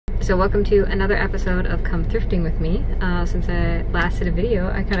So welcome to another episode of Come Thrifting with me. Since I last did a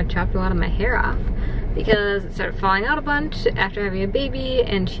video, I kind of chopped a lot of my hair off because it started falling out a bunch after having a baby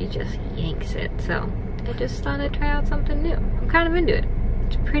and she just yanks it. So I just thought I'd try out something new. I'm kind of into it.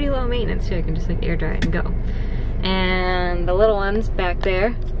 It's pretty low maintenance too. I can just like air dry it and go. And the little one's back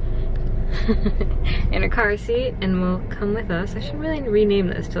there in a car seat and will come with us. I should really rename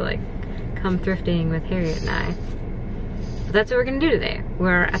this to like Come Thrifting with Harriet and I. But that's what we're gonna do today.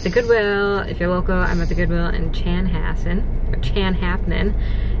 We're at the Goodwill. If you're local, I'm at the Goodwill in Chanhassen,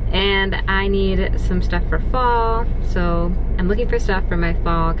 and I need some stuff for fall. So I'm looking for stuff for my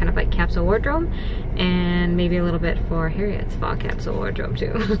fall kind of like capsule wardrobe, and maybe a little bit for Harriet's fall capsule wardrobe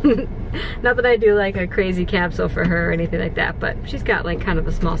too. Not that I do like a crazy capsule for her or anything like that, but she's got like kind of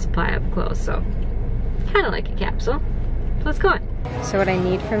a small supply of clothes, so kind of like a capsule. So let's go on. So what I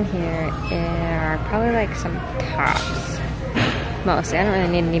need from here are probably like some tops. Mostly. I don't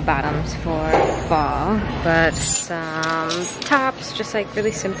really need any bottoms for fall, but some tops, just like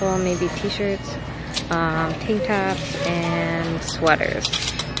really simple, maybe t-shirts, tank tops, and sweaters.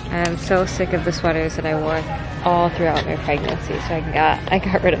 I'm so sick of the sweaters that I wore all throughout my pregnancy, so I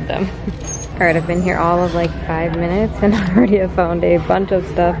got rid of them. Alright, I've been here all of like 5 minutes and I already have found a bunch of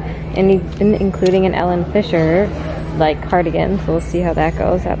stuff, and including an Ellen Fisher like cardigan, so we'll see how that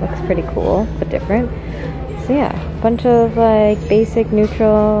goes. That looks pretty cool, but different. So yeah, bunch of like basic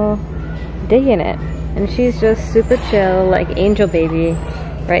neutral, digging it. And she's just super chill, like angel baby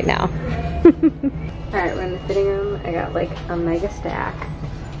right now. Alright, we're in the fitting room. I got like a mega stack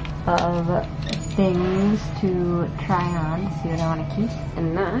of things to try on, see what I want to keep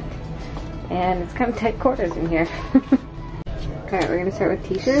and not. And it's kind of tight quarters in here. Alright, we're gonna start with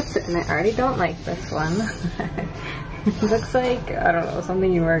t-shirts, and I already don't like this one. It looks like, I don't know,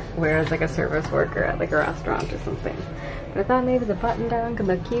 something you wear as like a service worker at like a restaurant or something. But I thought maybe the button down could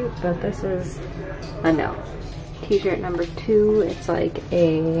look cute, but this is a no. T-shirt number 2, it's like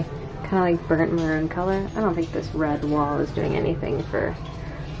a kind of like burnt maroon color. I don't think this red wall is doing anything for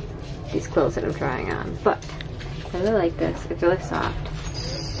these clothes that I'm trying on, but I really like this. It's really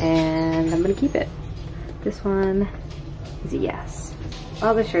soft, and I'm gonna keep it. This one is a yes.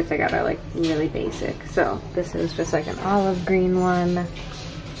 All the shirts I got are like really basic, so this is just like an olive green one.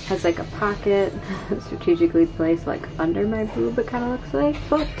 Has like a pocket strategically placed like under my boob, it kind of looks like,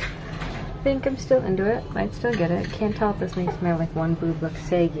 but I think I'm still into it. Might still get it. Can't tell if this makes my like one boob look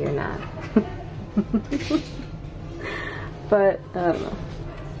saggy or not. But I don't know.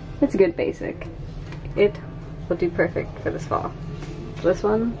 It's a good basic. It will do perfect for this fall. This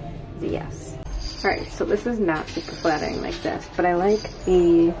one is a yes. Alright, so this is not super flattering like this, but I like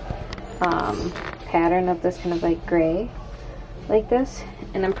the pattern of this kind of like gray like this,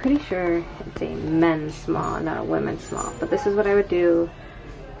 and I'm pretty sure it's a men's small, not a women's small, but this is what I would do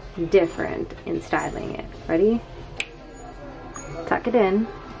different in styling it. Ready? Tuck it in,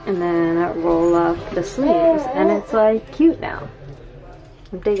 and then roll up the sleeves, and it's like cute now.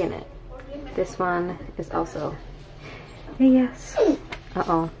 I'm digging it. This one is also a yes.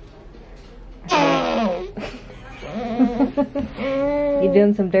 Uh-oh. You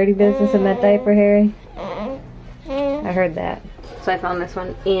doing some dirty business in that diaper, Harry? I heard that. So I found this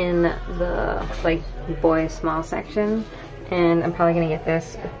one in the like boys small section, and I'm probably gonna get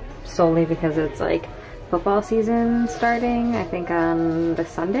this solely because it's like football season starting, I think on the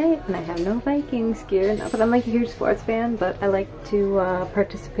Sunday, and I have no Vikings gear. Not that I'm like a huge sports fan, but I like to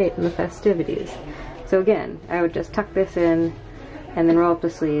participate in the festivities. So again, I would just tuck this in and then roll up the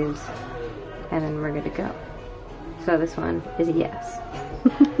sleeves, and then we're good to go. So this one is a yes.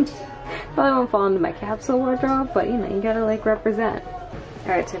 Probably won't fall into my capsule wardrobe, but you know, you gotta like represent.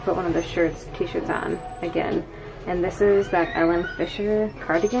 Alright, so I put one of the t-shirts on again, and this is that Ellen Fisher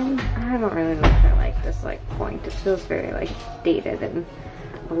cardigan. I don't really know if I like this like point. It feels very like dated and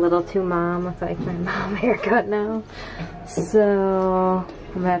a little too mom with like my mom haircut now. So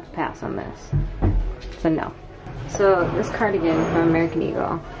I'm gonna have to pass on this. So no. So this cardigan from American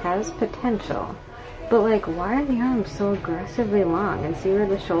Eagle has potential, but like why are the arms so aggressively long? And see where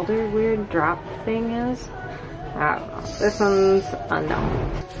the shoulder weird drop thing is? I don't know. This one's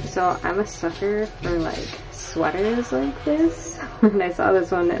unknown. So I'm a sucker for like sweaters like this. And I saw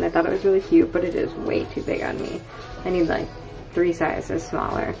this one and I thought it was really cute, but it is way too big on me. I need like 3 sizes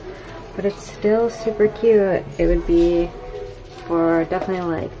smaller. But it's still super cute. It would be for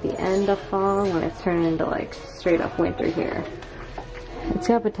definitely like the end of fall when it's turning into like straight up winter here. It's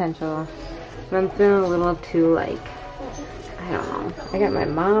got potential, but I'm feeling a little too like, I don't know. I got my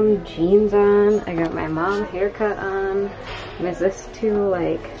mom jeans on, I got my mom haircut on, and is this too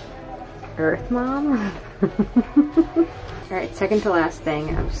like earth mom? Alright, second to last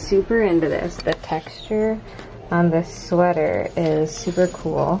thing. I'm super into this. The texture on this sweater is super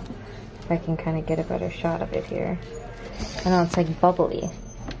cool. If I can kind of get a better shot of it here. I know it's like bubbly.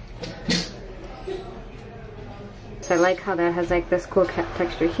 So I like how that has like this cool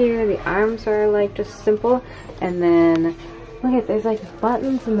texture here. The arms are like just simple. And then, look at, there's like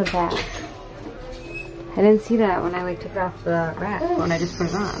buttons in the back. I didn't see that when I like took off the rack when I just put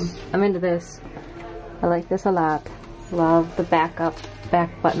it on. I'm into this. I like this a lot. Love the back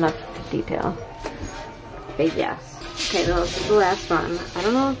button up detail. Big yes. Okay, this is the last one. I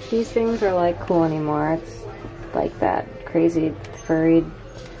don't know if these things are like cool anymore. It's like that crazy furry,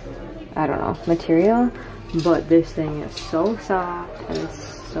 I don't know, material. But this thing is so soft and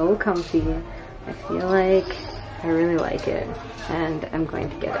so comfy. I feel like I really like it and I'm going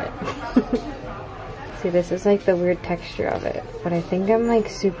to get it. See, this is like the weird texture of it, but I think I'm like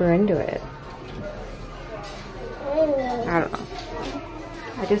super into it. I don't know.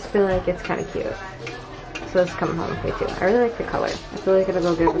 I just feel like it's kind of cute. So this is coming home with me too. I really like the color. I feel like it'll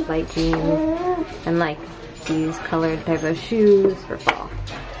go good with light jeans and like these colored type of shoes for fall.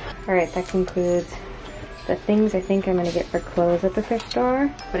 Alright, that concludes the things I think I'm gonna get for clothes at the thrift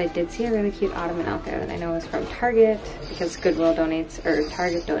store. But I did see a really cute ottoman out there that I know is from Target, because Goodwill donates, or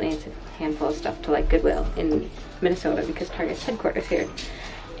Target donates a handful of stuff to like Goodwill in Minnesota because Target's headquarters here.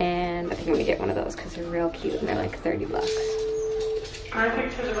 And I think I'm gonna get one of those because they're real cute and they're like 30 bucks.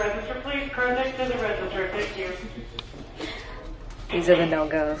 Contact to the register, please. Contact to the register. Thank you. These are the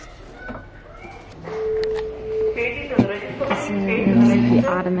no-goes. This is the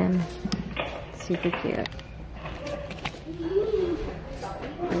ottoman. Super cute.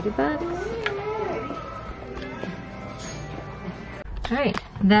 30 bucks. Alright,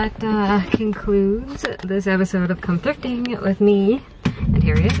 that concludes this episode of Come Thrifting with me and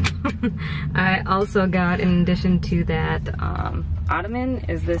Harriet. I also got, in addition to that ottoman,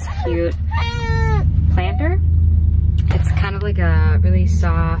 is this cute planter. It's kind of like a really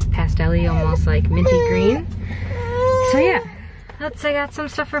soft, pastel-y, almost like minty green. So yeah, I got some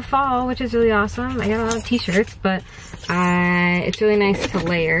stuff for fall, which is really awesome. I got a lot of t-shirts, but it's really nice to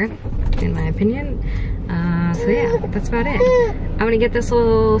layer, in my opinion. So yeah, that's about it. I'm gonna get this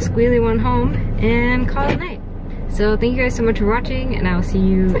little squealy one home and call it a night. So thank you guys so much for watching, and I'll see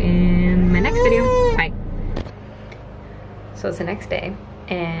you in my next video. Bye. So it's the next day,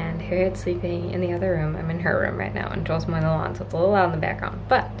 and Harriet's sleeping in the other room. I'm in her room right now, and Joel's mowing the lawn, so it's a little loud in the background.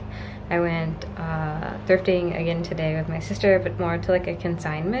 But I went thrifting again today with my sister, but more to like a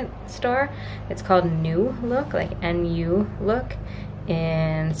consignment store. It's called New Look, like N-U Look,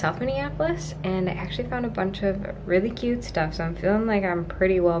 in South Minneapolis, and I actually found a bunch of really cute stuff, so I'm feeling like I'm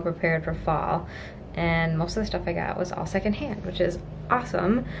pretty well prepared for fall. And most of the stuff I got was all secondhand, which is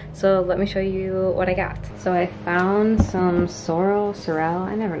awesome. So let me show you what I got. So I found some Sorrel,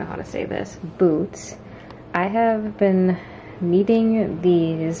 I never know how to say this, boots. I have been needing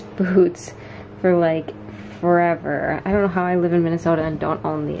these boots for like forever. I don't know how I live in Minnesota and don't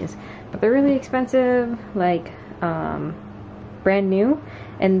own these, but they're really expensive, like brand new.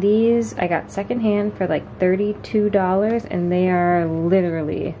 And these I got secondhand for like $32, and they are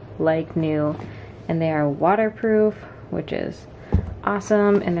literally like new. And they are waterproof, which is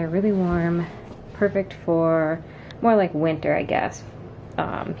awesome, and they're really warm. Perfect for more like winter, I guess,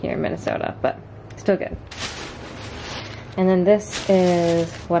 here in Minnesota, but still good. And then this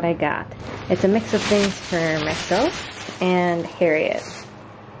is what I got. It's a mix of things for myself and Harriet.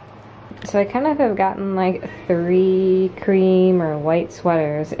 So I kind of have gotten like 3 cream or white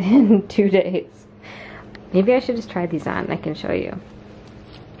sweaters in 2 days. Maybe I should just try these on and I can show you.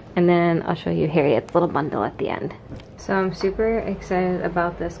 And then I'll show you Harriet's little bundle at the end. So I'm super excited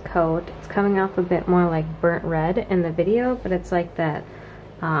about this coat. It's coming off a bit more like burnt red in the video, but it's like that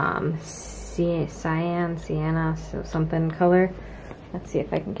sienna, so something color. Let's see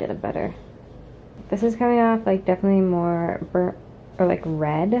if I can get a better. This is coming off like definitely more burnt, or like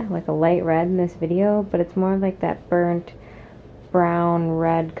red, like a light red in this video, but it's more like that burnt brown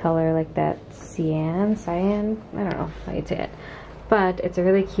red color, like that cyan, I don't know how you'd say it. But it's a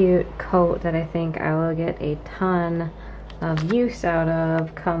really cute coat that I think I will get a ton of use out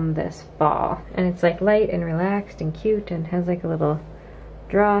of come this fall. And it's like light and relaxed and cute, and has like a little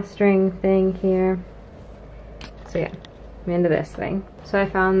drawstring thing here. So yeah, I'm into this thing. So I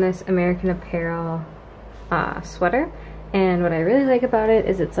found this American Apparel sweater, and what I really like about it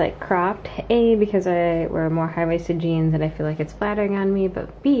is it's like cropped. A, because I wear more high-waisted jeans and I feel like it's flattering on me,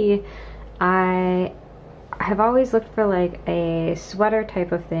 but B, I have always looked for like a sweater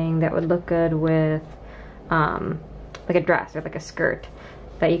type of thing that would look good with like a dress or like a skirt.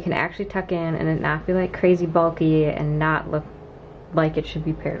 that you can actually tuck in and it not be like crazy bulky and not look like it should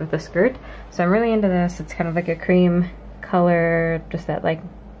be paired with a skirt. So I'm really into this. It's kind of like a cream color, just that like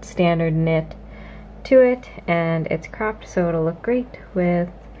standard knit to it, and it's cropped so it'll look great with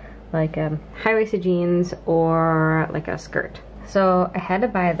like high-waisted jeans or like a skirt. So I had to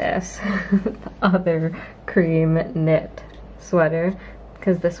buy this other cream knit sweater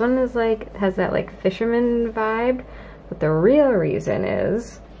because this one is like, has that like fisherman vibe, but the real reason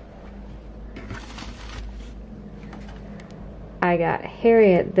is I got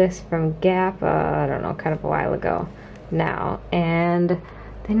Harriet this from Gap, I don't know, kind of a while ago now, and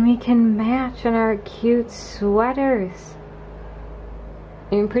then we can match on our cute sweaters.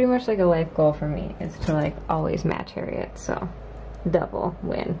 I mean, pretty much like a life goal for me is to like always match Harriet, so double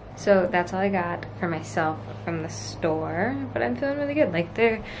win. So that's all I got for myself from the store, but I'm feeling really good. Like,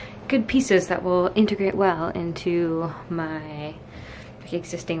 they're good pieces that will integrate well into my like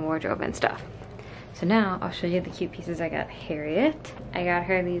existing wardrobe and stuff. So now I'll show you the cute pieces I got Harriet. I got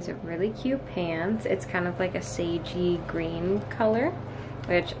her these really cute pants. It's kind of like a sagey green color,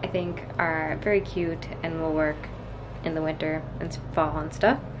 which I think are very cute and will work in the winter and fall and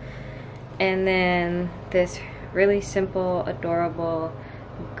stuff. And then this really simple, adorable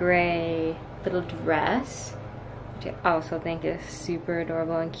gray little dress, which I also think is super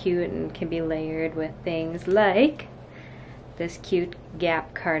adorable and cute and can be layered with things like this cute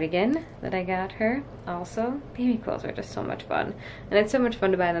Gap cardigan that I got her. Also, baby clothes are just so much fun. And it's so much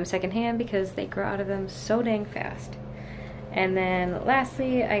fun to buy them secondhand because they grow out of them so dang fast. And then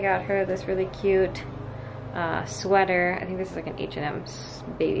lastly, I got her this really cute sweater. I think this is like an H&M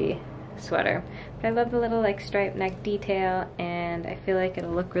baby sweater. But I love the little like striped neck detail, and I feel like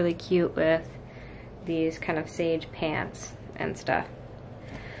it'll look really cute with these kind of sage pants and stuff.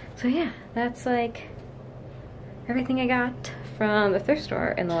 So yeah, that's like everything I got from the thrift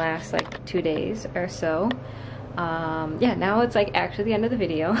store in the last like 2 days or so. Yeah, now it's like actually the end of the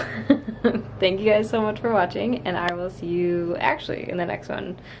video. Thank you guys so much for watching, and I will see you actually in the next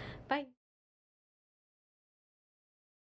one.